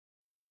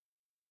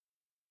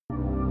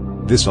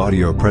This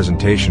audio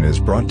presentation is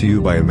brought to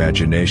you by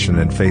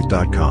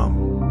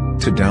imaginationandfaith.com.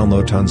 To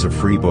download tons of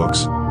free books,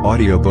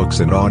 audiobooks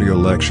and audio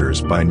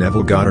lectures by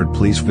Neville Goddard,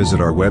 please visit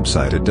our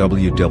website at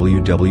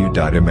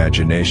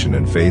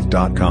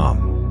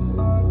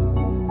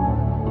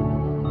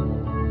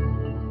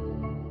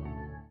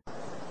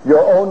www.imaginationandfaith.com.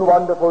 Your own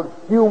wonderful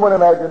human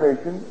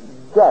imagination,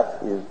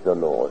 that is the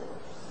Lord.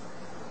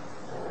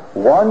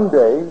 One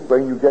day,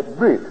 when you get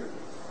rid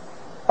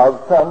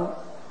of some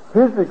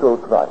physical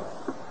Christ,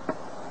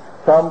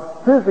 some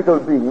physical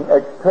being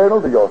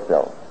external to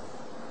yourself,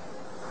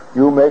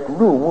 you make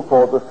room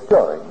for the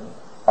stirring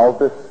of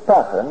this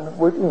pattern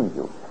within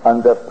you,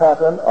 and the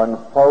pattern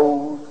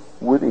unfolds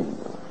within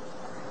you.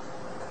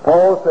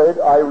 Paul said,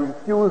 I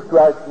refuse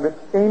to admit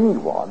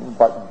anyone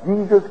but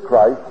Jesus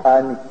Christ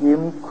and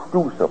Him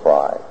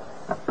crucified.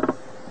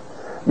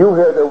 You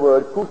hear the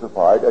word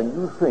crucified and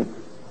you think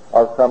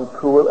of some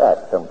cruel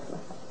act, don't you?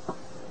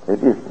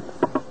 It isn't.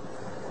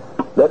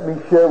 Let me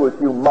share with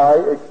you my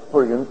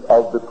experience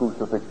of the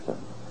crucifixion.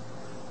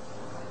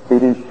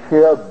 It is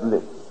sheer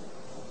bliss.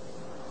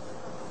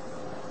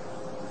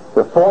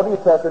 The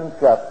 42nd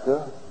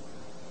chapter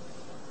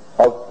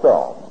of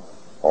Psalms,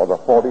 or the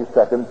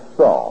 42nd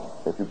Psalm,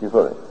 if you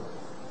prefer it.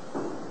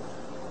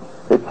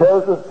 It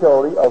tells the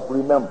story of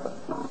remembrance,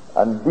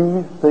 and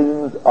these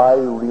things I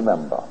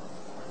remember.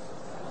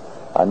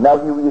 And now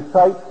he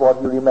recites what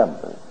he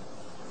remembers.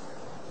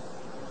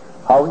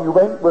 How he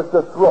went with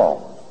the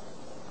throng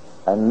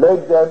and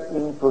led them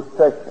in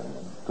procession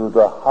to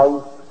the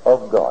house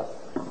of God.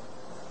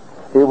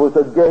 It was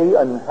a gay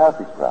and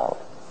happy crowd.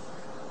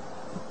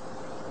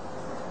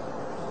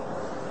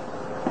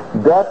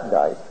 That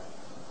night,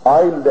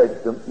 I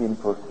led them in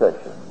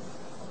procession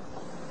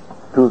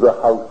to the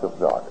house of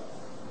God.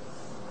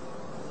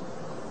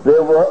 They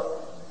were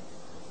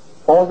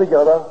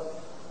altogether,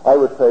 I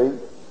would say,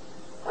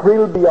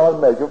 thrilled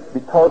beyond measure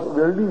because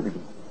we're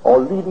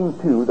leading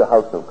to the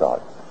house of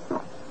God.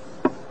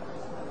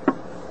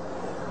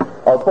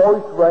 A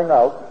voice rang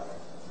out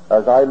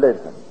as I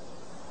led them.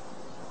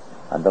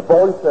 And the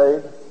voice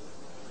said,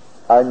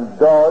 and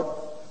God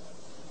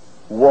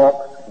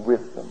walks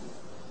with them.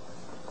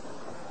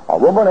 A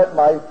woman at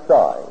my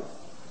side,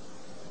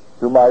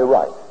 to my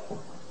right,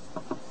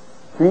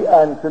 she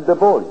answered the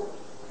voice.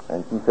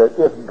 And she said,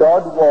 if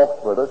God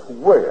walks with us,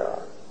 where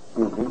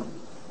is He?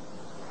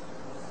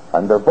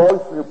 And the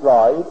voice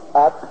replied,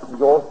 at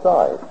your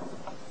side.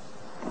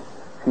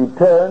 She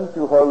turned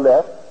to her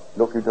left,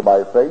 looked into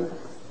my face,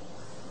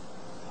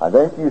 and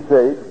then she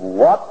said,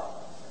 what?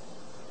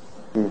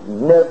 Is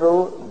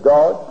Neville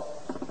God?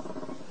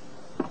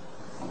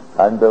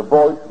 And the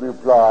voice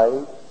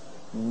replied,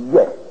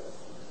 yes,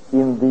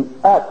 in the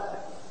act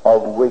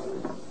of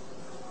waking.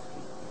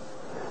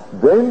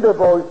 Then the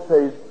voice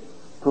says,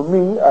 to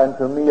me and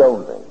to me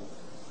only.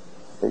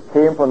 It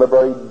came from the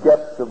very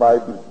depths of my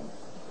being.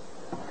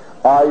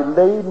 I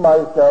laid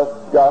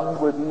myself down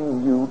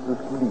within you to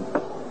sleep.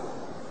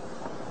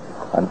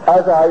 And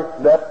as I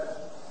slept,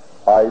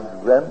 I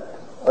dreamt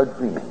a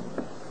dream.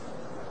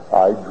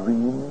 I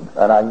dreamed,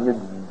 and I knew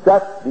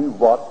exactly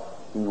what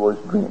he was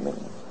dreaming.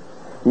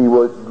 He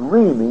was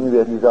dreaming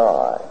that he's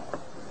I.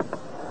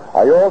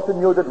 I also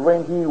knew that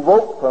when he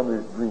woke from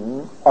his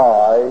dream,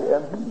 I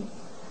am he.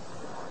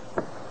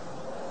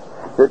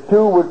 The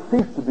two would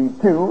cease to be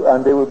two,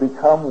 and they would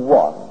become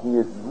one. He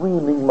is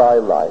dreaming my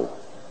life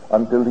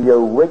until he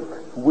awakes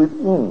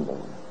within me.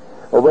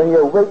 But when he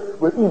awakes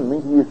within me,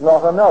 he is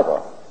not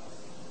another.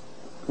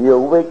 He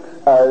awakes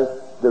as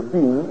the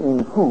being in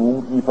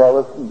whom he fell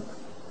asleep,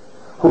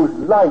 whose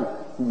life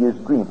he is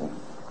dreaming.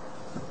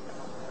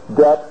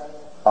 That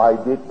I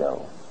did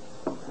know.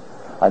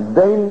 And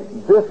then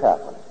this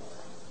happened.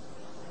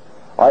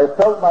 I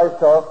felt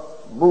myself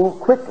move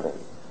quickly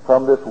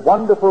from this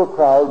wonderful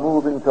crowd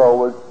moving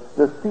towards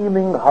the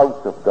seeming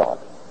house of God.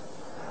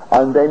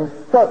 And then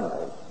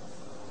suddenly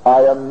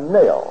I am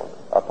nailed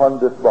upon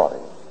this body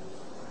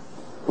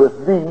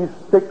with these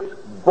 6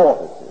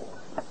 vortices.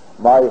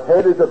 My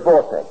head is a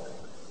vortex.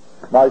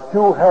 My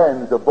 2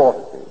 hands are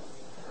vortices.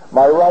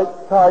 My right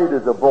side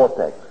is a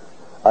vortex.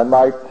 And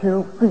my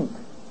 2 feet,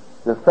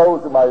 the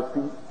soles of my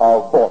feet,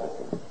 are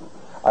vortices.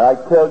 And I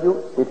tell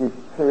you, it is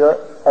sheer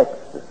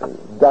ecstasy.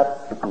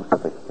 That's the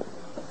crucifixion.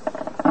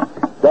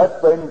 That's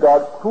when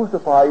God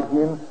crucified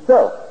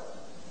himself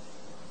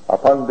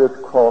upon this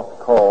cross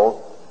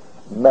called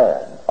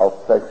man of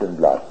flesh and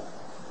blood.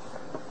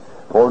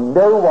 For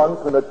no one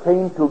can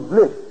attain to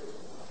bliss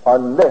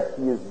unless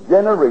he is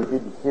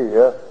generated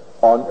here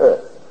on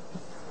earth.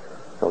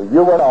 So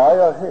you and I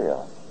are here.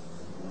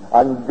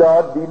 And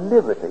God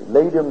deliberately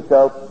laid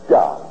himself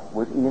down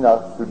within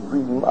us to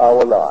dream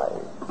our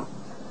lives.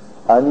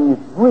 And he's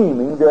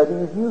dreaming that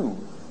he's you.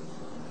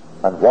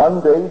 And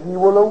one day he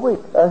will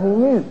awake, and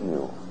he is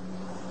you.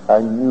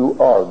 And you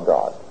are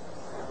God,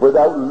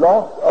 without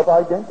loss of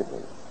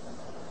identity.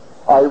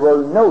 I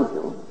will know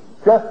you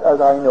just as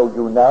I know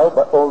you now,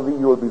 but only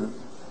you will be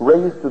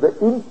raised to the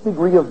nth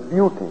degree of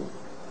beauty.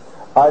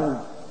 And,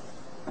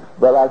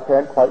 well, I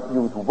can't quite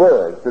use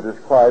words to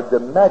describe the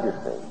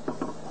majesty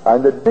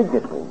and the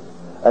dignity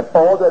and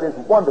all that is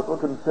wonderful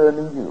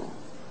concerning you.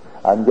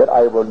 And yet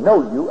I will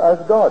know you as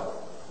God.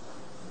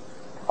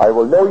 I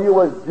will know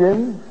you as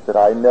Jim, that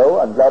I know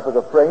and love as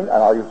a friend, and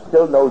I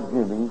still know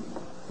Jimmy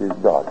is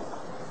God.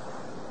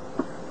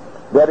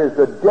 That is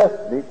the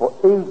destiny for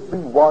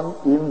everyone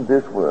in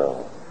this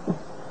world.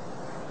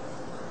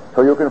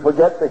 So you can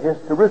forget the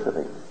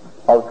historicity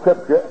of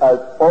Scripture as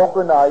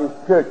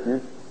organized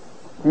churches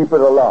keep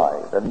it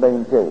alive and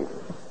maintain.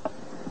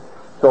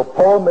 So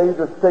Paul made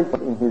a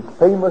statement in his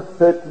famous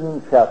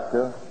 13th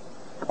chapter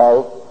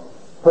of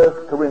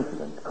 1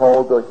 Corinthians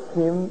called the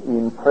Hymn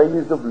in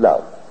Praise of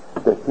Love,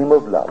 the Hymn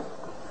of Love.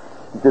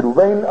 He said,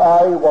 when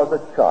I was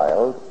a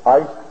child,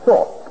 I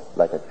thought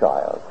like a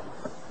child.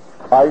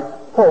 I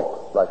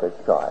spoke like a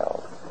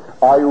child.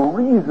 I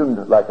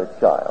reasoned like a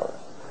child.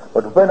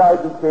 But when I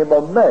became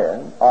a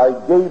man, I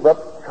gave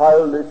up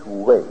childish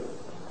ways.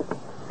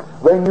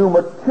 When you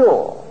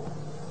mature,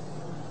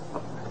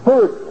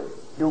 spiritually,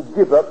 you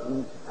give up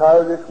these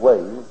childish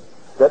ways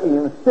that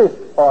insist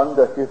on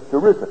the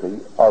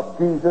historicity of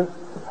Jesus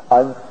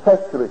and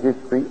secular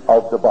history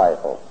of the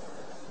Bible.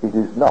 It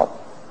is not.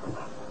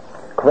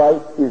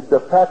 Christ is the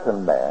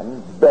pattern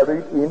man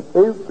buried in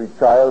every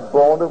child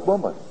born of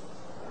woman.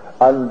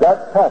 And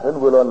that pattern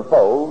will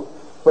unfold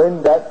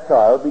when that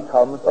child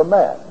becomes a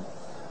man.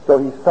 So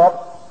he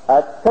stops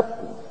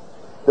accepting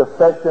the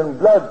flesh and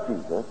blood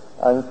Jesus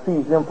and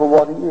sees him for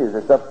what he is.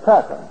 It's a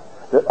pattern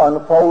that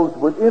unfolds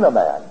within a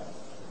man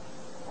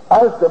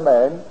as the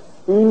man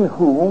in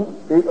whom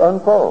it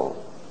unfolds.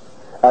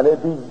 And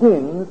it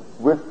begins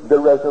with the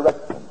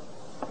resurrection.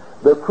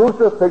 The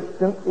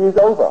crucifixion is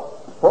over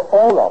for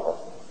all of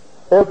us.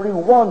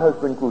 Everyone has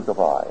been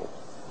crucified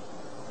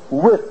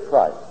with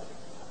Christ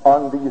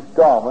on these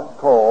garments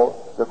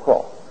called the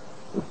cross.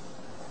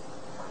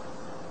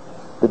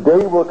 The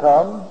day will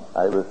come,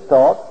 I will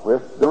start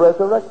with the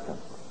resurrection.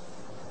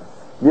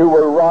 You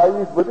will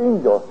rise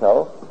within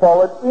yourself,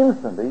 followed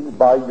instantly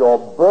by your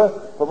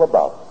birth from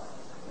above.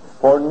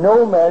 For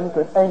no man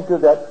can enter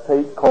that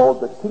state called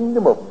the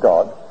kingdom of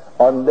God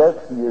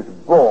unless he is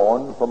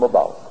born from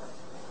above.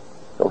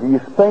 So he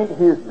spent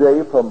his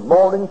day from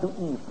morning to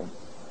evening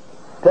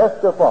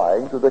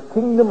testifying to the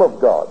kingdom of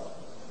God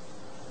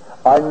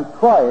and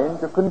trying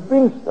to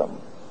convince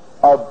them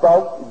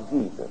about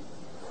Jesus.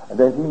 And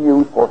then he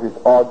used for his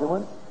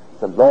argument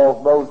the law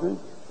of Moses,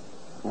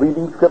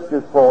 reading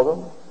scriptures for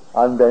them,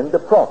 and then the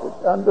prophets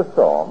and the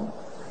Psalms,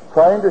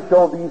 trying to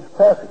show these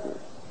passages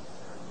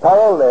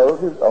parallel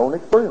his own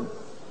experience.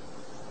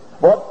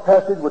 What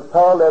passage would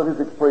parallel his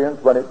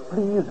experience when it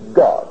pleased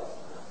God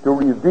to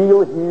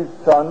reveal his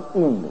Son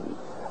in me?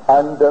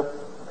 And the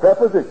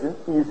preposition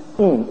is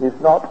in, is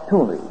not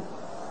to me,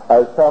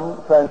 as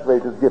some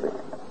translators give it.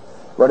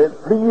 When it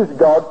pleased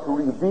God to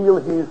reveal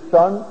his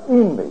Son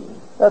in me,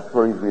 that's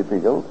where he's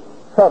revealed,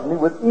 suddenly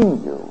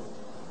within you.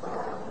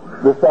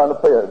 The Son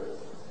appears,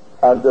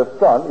 and the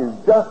Son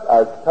is just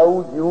as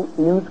told you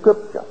in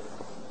Scripture,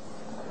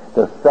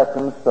 the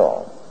second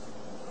Psalm.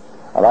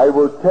 And I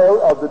will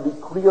tell of the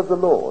decree of the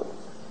Lord.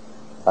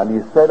 And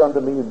he said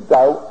unto me,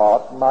 Thou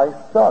art my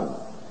Son.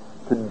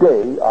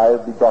 Today I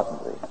have begotten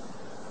thee.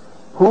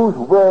 Whose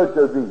words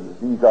are these?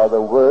 These are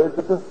the words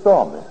of the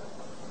psalmist,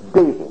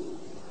 David.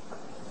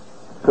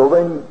 So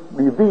when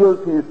he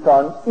reveals his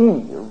Son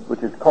in you,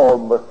 which is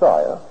called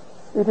Messiah,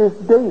 it is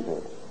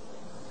David.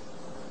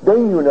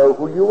 Then you know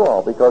who you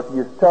are, because he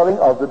is telling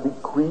of the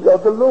decree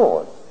of the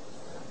Lord.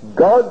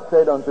 God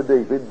said unto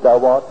David,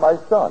 Thou art my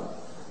Son.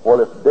 Well,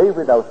 if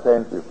David now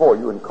stands before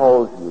you and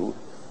calls you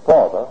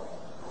Father,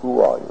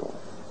 who are you?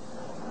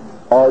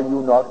 Are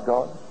you not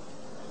God?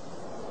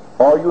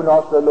 Are you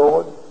not the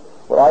Lord?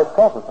 Well, I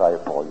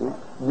prophesy for you,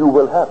 you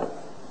will have it.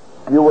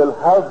 You will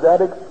have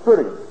that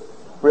experience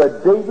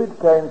where David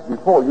stands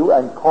before you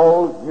and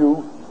calls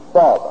you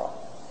Father.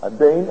 And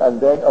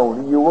then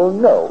only you will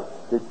know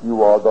that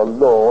you are the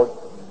Lord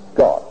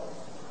God.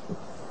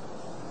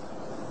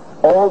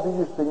 All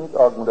these things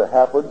are going to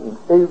happen in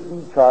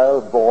every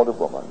child born of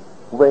woman.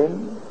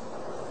 When?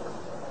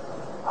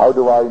 How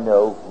do I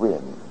know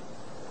when?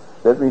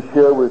 Let me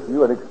share with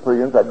you an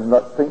experience. I do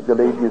not think the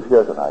lady is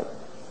here tonight.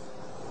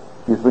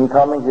 She's been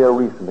coming here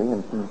recently,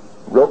 and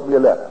she wrote me a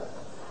letter.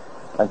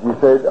 And she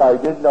said, I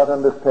did not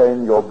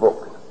understand your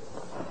books.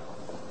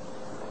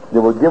 They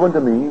were given to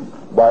me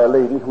by a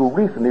lady who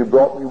recently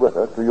brought me with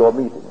her to your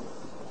meeting.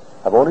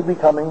 I've only been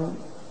coming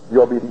to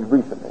your meeting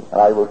recently,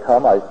 and I will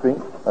come, I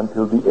think,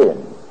 until the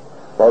end.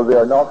 Well, they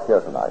are not here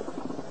tonight.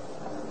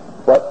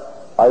 But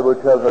I will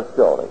tell her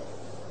story.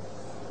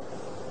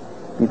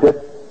 She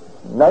said,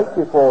 night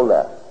before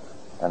last,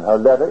 and her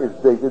letter is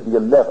dated the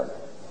 11th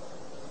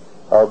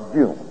of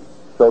June.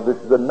 So this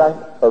is the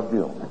 9th of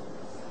June.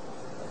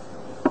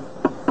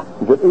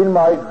 She said, in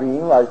my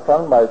dream I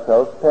found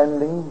myself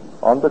standing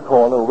on the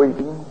corner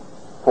waiting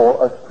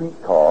for a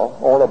streetcar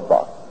or a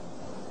bus.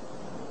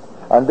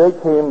 And they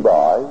came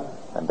by,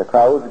 and the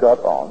crowds got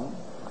on,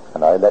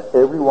 and I let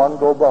everyone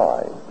go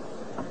by.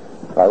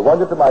 I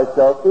wondered to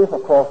myself if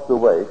across the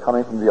way,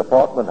 coming from the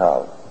apartment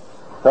house,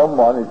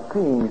 someone is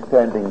seeing me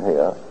standing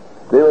here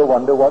They will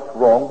wonder what's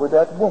wrong with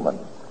that woman.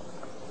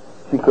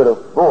 She could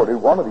have boarded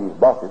one of these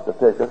buses to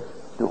take us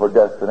to her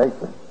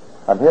destination.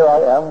 And here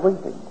I am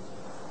waiting.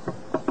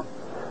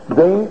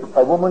 Then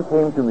a woman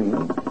came to me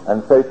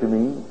and said to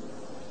me,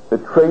 the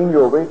train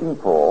you're waiting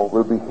for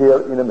will be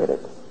here in a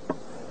minute.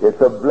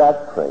 It's a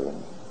black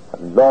train, a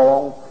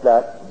long,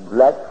 flat,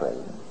 black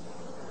train,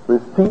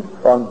 with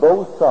seats on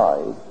both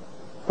sides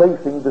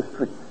facing the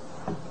street.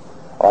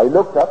 I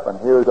looked up, and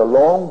here is a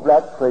long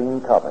black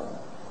train coming.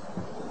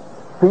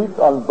 Seats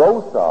on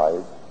both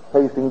sides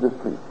facing the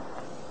street.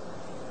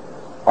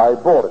 I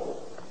boarded it.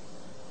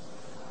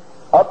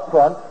 Up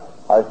front,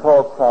 I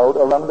saw a crowd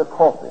around the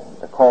coffin.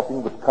 The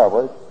coffin was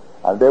covered,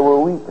 and they were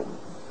weeping,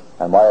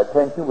 and my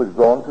attention was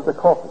drawn to the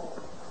coffin.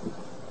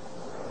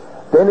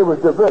 Then it was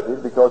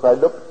diverted because I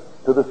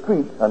looked to the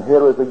street, and here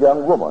was a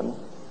young woman,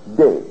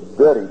 dead,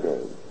 very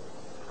dead,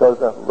 because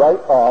the right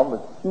arm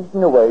was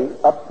eaten away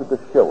up to the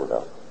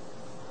shoulder,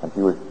 and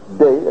she was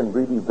dead, and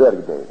really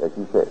very dead, as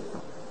she said.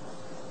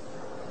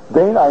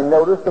 Then I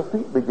noticed the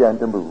feet began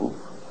to move,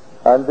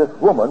 and this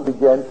woman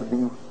began to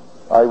be,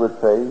 I would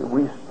say,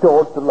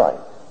 restored to life,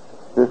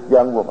 this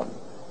young woman.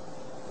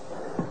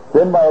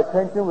 Then my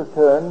attention was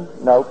turned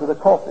now to the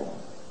coffin,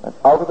 and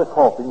out of the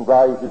coffin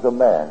rises a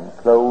man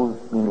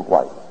clothed in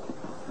white.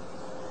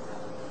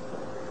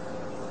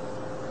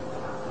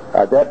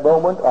 At that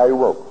moment I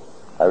awoke.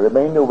 I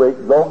remained awake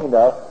long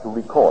enough to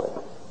record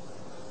it,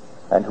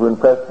 and to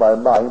impress my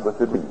mind with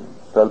the dream.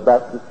 Fell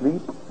back to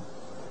sleep,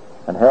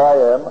 and here I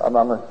am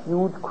among a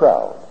huge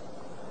crowd,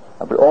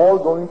 and we're all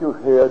going to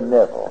hear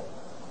Neville.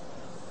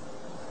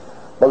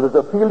 But there's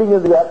a feeling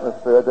in the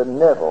atmosphere that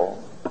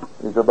Neville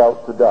is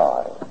about to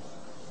die.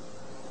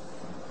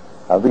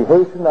 And we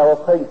hasten our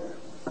pace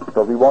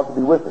because we want to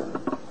be with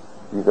him.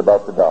 He's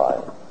about to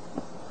die.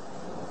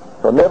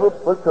 So Neville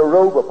puts a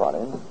robe upon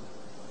him,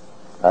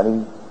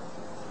 and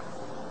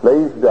he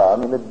lays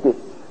down in a ditch.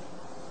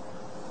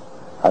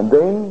 And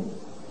then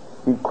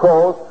he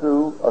crawls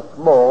through a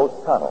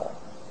small tunnel.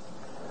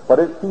 But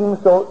it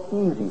seems so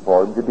easy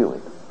for him to do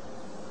it.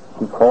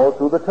 He crawled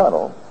through the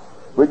tunnel,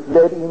 which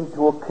led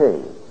into a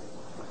cave.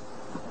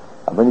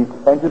 And when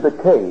he entered the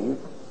cave,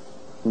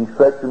 he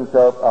stretched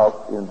himself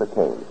out in the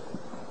cave.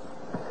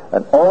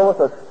 And all of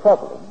us are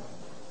struggling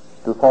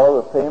to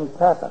follow the same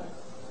pattern.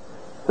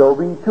 So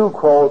we too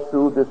crawled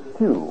through this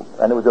tube,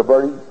 and it was a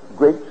very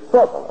great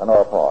struggle on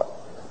our part.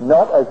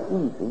 Not as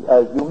easy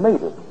as you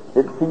made it.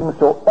 It seemed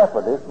so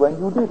effortless when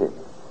you did it.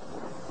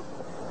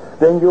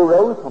 Then you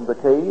rose from the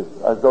cave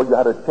as though you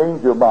had to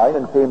change your mind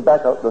and came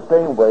back out the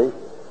same way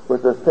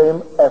with the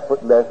same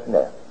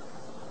effortlessness.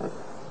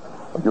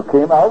 When you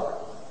came out,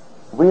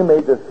 we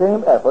made the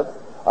same effort.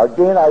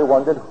 Again, I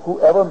wondered,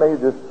 whoever made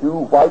this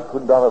tube, why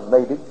could not have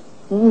made it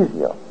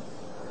easier?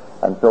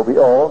 And so we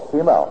all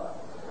came out.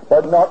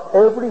 But not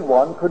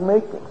everyone could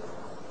make it.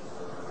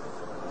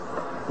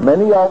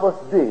 Many of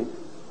us did,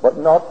 but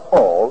not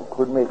all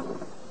could make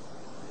it.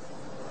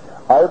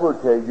 I will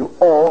tell you,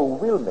 all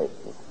will make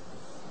it,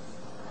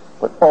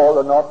 but all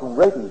are not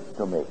ready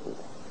to make it.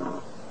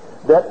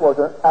 That was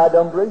an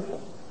adumbration.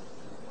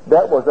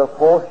 That was a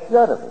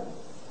foreshadowing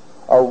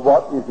of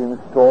what is in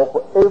store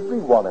for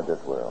everyone in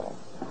this world.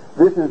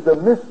 This is the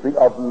mystery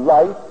of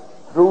life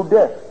through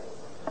death.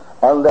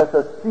 Unless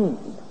a seed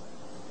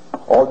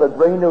or the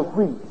grain of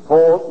wheat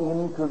fall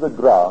into the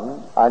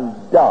ground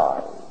and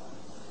dies,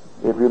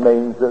 it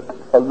remains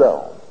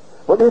alone.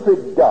 But if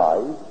it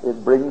dies,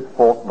 it brings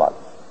forth much.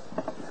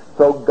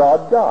 So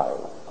God died,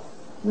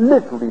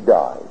 literally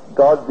died.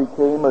 God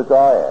became as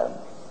I am,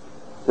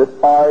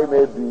 that I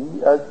may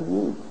be as he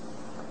is.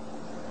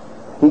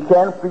 He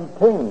can't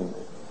pretend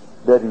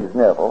that he's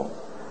Neville.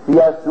 He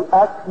has to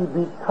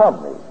actually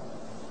become me.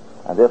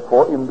 And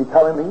therefore, in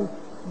becoming me,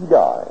 he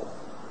died.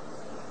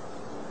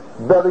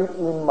 Buried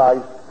in my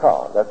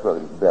skull. That's where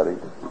he's buried.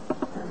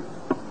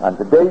 And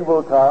the day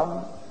will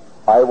come,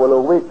 I will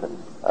awaken,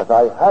 as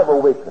I have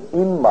awakened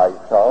in my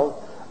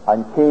skull,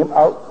 and came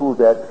out through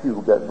that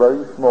tube, that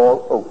very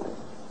small opening,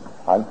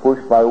 and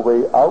pushed my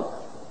way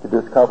out to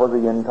discover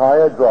the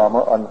entire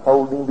drama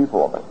unfolding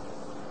before me.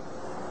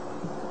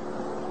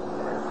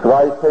 So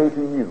I say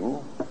to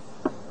you,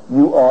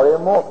 you are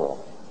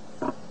immortal.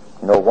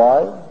 You know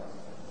why?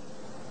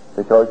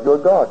 Because you're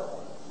God.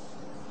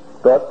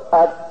 God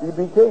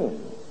actually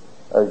became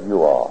as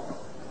you are.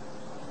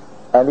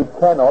 And he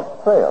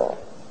cannot fail.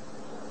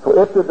 So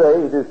if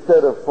today it is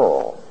said of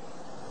Paul,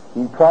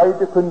 he tried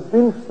to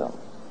convince them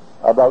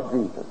about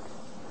Jesus,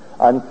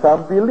 and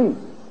some believed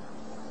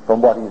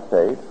from what he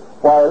said,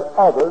 while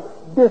others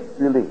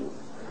disbelieved.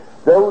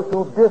 Those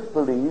who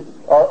disbelieve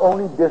are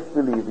only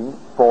disbelieving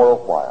for a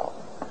while.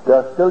 They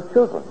are still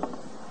children.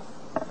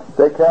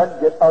 They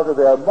can't get out of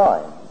their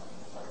mind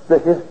the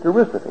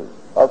historicity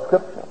of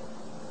Scripture.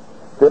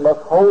 They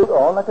must hold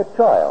on like a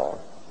child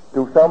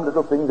to some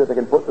little thing that they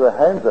can put their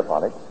hands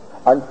upon it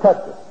and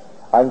touch it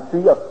and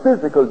see a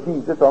physical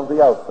Jesus on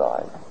the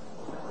outside.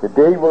 The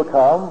day will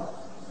come,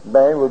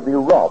 man will be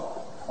robbed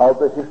of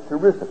the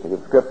historicity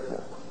of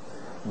Scripture.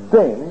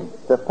 Then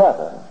the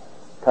pattern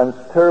can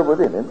stir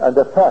within him, and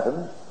the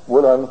pattern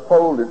will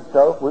unfold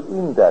itself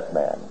within that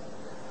man.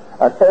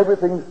 And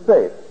everything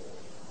said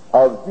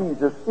of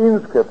Jesus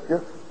in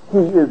Scripture, he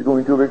is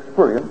going to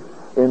experience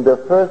in the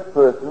first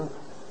person,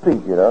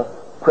 singular,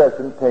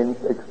 present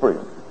tense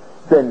experience.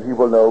 Then he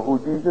will know who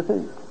Jesus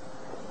is.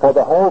 For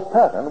the whole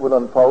pattern will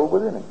unfold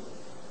within him.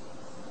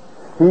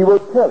 He will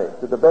tell it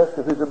to the best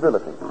of his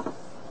ability.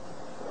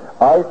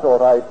 I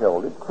thought I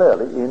told it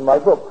clearly in my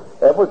book.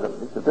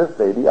 Evidently, to this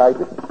lady, I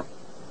didn't.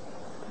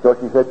 So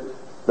she said,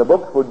 the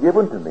books were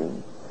given to me,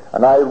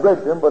 and I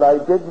read them, but I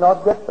did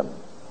not get them.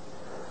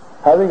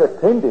 Having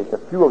attended a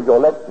few of your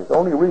lectures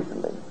only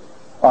recently,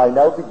 I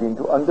now begin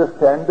to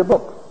understand the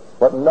book,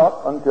 but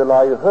not until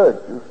I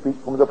heard you speak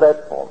from the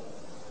platform.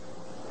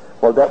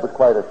 Well, that was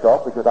quite a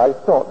shock, because I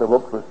thought the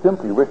books were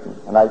simply written,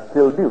 and I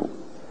still do.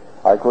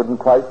 I couldn't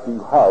quite see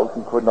how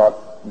she could not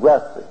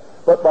grasp it.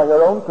 But by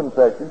her own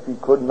confession, she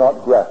could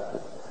not grasp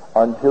it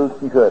until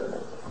she heard me.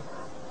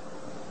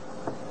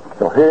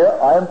 So here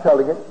I am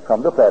telling it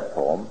from the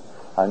platform,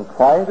 and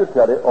trying to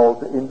tell it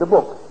also in the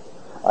book.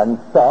 And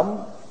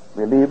some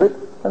believe it,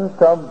 and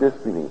some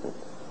disbelieve it.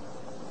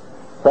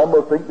 Some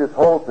will think this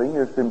whole thing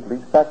is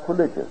simply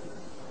sacrilegious.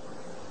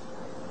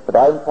 But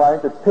I'm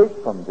trying to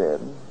take from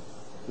them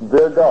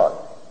their God.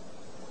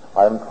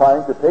 I'm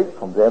trying to take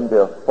from them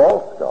their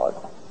false God,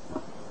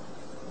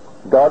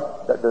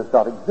 God that does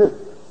not exist.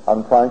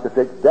 I'm trying to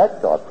take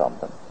that God from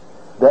them,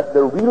 that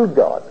the real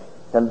God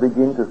can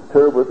begin to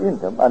stir within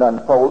them and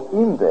unfold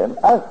in them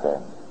as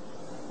them.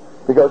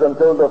 Because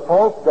until the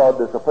false God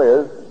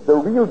disappears, the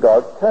real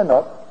God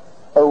cannot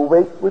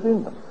awake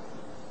within them.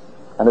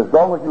 And as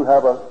long as you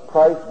have a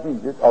Christ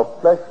Jesus of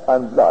flesh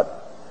and blood,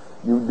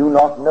 you do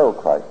not know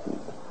Christ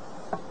Jesus.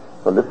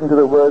 So listen to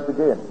the words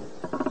again.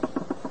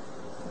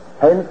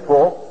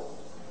 Henceforth,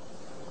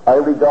 I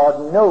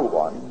regard no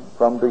one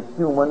from the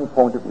human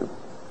point of view.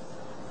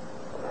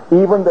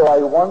 Even though I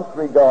once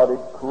regarded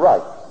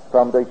Christ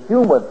from the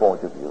human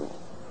point of view,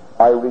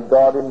 I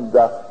regard him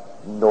thus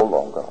no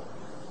longer.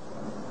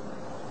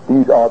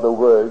 These are the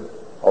words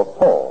of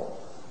Paul.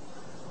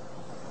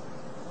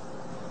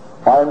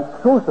 I am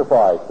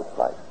crucified with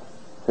Christ,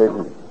 said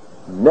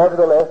he.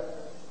 Nevertheless,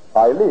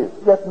 I live,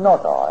 yet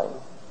not I.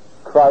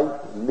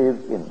 Christ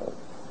lives in me.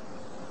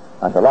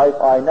 And the life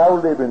I now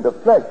live in the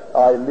flesh,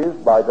 I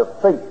live by the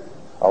faith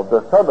of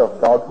the Son of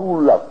God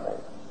who loved me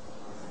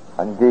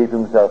and gave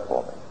himself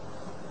for me.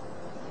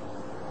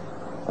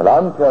 But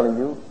I'm telling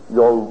you,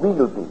 your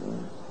real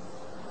being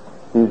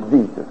is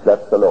Jesus,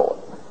 that's the Lord.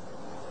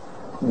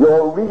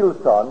 Your real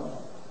son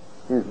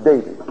is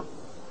David,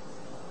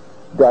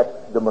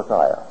 that's the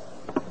Messiah.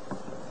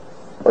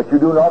 But you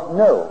do not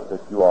know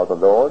that you are the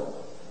Lord,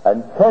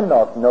 and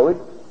cannot know it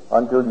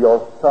until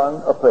your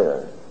Son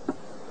appears.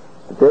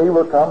 The day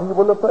will come, he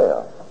will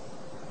appear.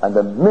 And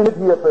the minute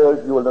he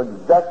appears, you will know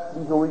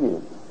exactly who he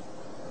is.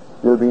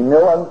 There will be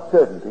no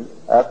uncertainty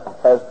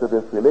as to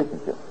this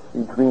relationship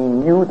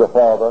between you, the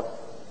Father,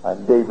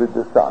 and David,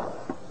 the Son.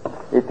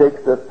 It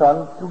takes the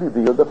Son to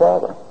reveal the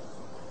Father.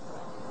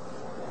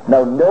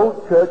 Now,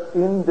 no church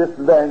in this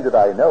land that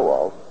I know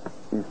of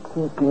is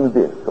teaching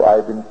this, so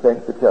I've been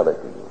sent to tell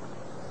it to you.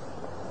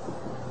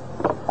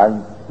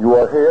 And you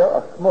are here,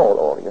 a small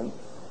audience,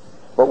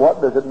 but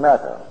what does it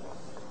matter?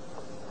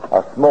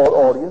 A small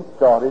audience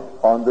started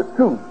on the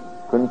truth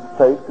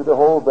conveyed to the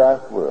whole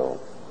vast world.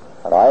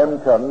 And I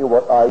am telling you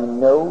what I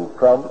know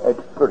from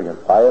experience.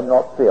 I am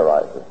not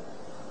theorizing.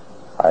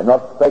 I am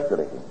not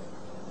speculating.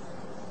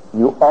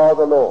 You are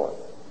the Lord,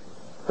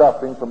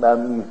 suffering from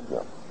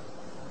amnesia,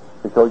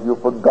 because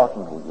you've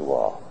forgotten who you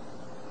are.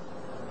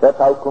 That's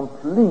how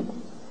complete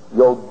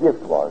your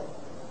gift was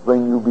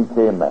when you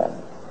became man.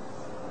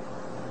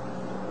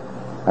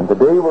 And the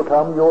day will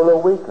come you'll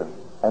awaken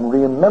and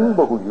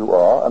remember who you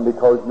are, and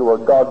because you are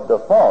God the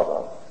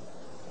Father,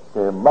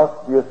 there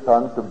must be a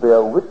Son to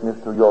bear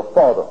witness to your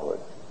fatherhood.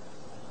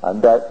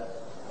 And that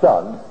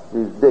Son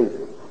is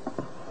David.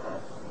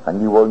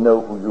 And you will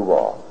know who you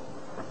are.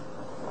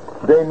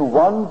 Then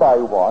one by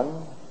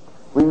one,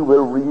 we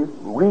will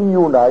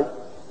reunite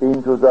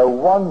into the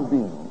one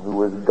being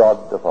who is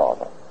God the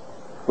Father,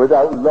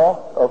 without loss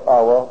of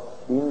our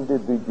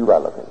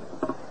individuality,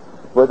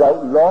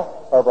 without loss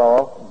of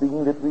our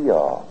being that we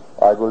are.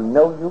 I will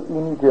know you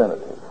in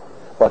eternity,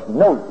 but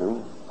know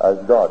you as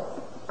God.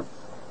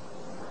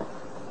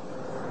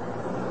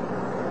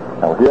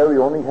 Now here we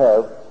only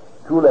have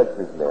 2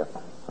 lectures left,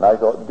 and I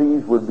thought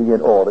these would be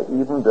in order,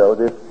 even though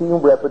they seem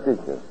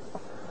repetitious.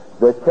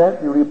 They can't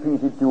be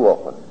repeated too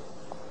often.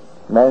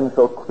 Men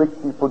so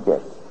quickly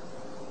forget.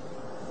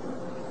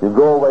 You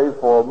go away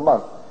for a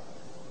month,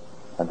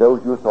 and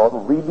those you thought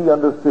really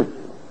understood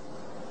you,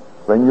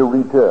 when you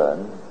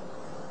return,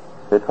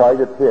 they try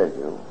to tell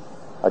you,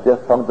 I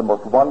just found the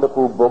most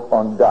wonderful book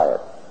on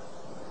diet,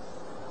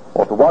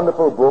 most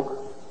wonderful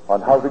book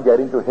on how to get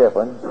into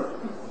heaven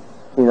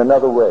in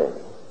another way.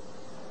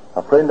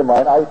 A friend of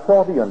mine, I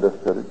thought he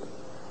understood it.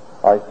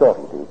 I thought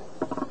he did.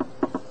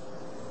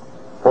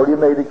 For he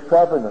made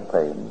extravagant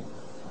claims,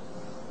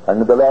 and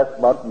in the last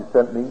month he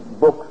sent me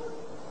books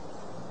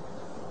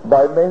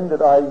by men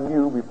that I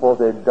knew before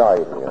they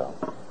died here.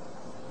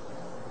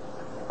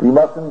 We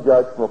mustn't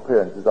judge from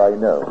appearances, I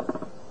know.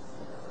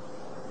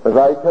 As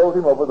I told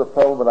him over the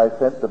phone when I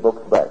sent the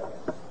books back,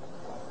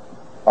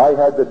 I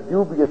had the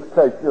dubious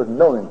pleasure of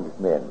knowing these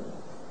men.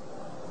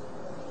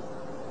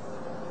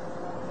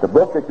 The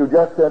book that you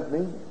just sent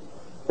me,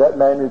 that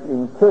man is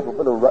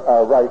incapable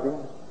of writing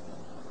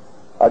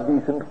a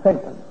decent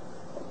sentence.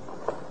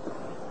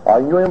 I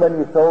knew him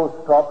when he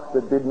sold stocks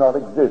that did not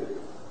exist.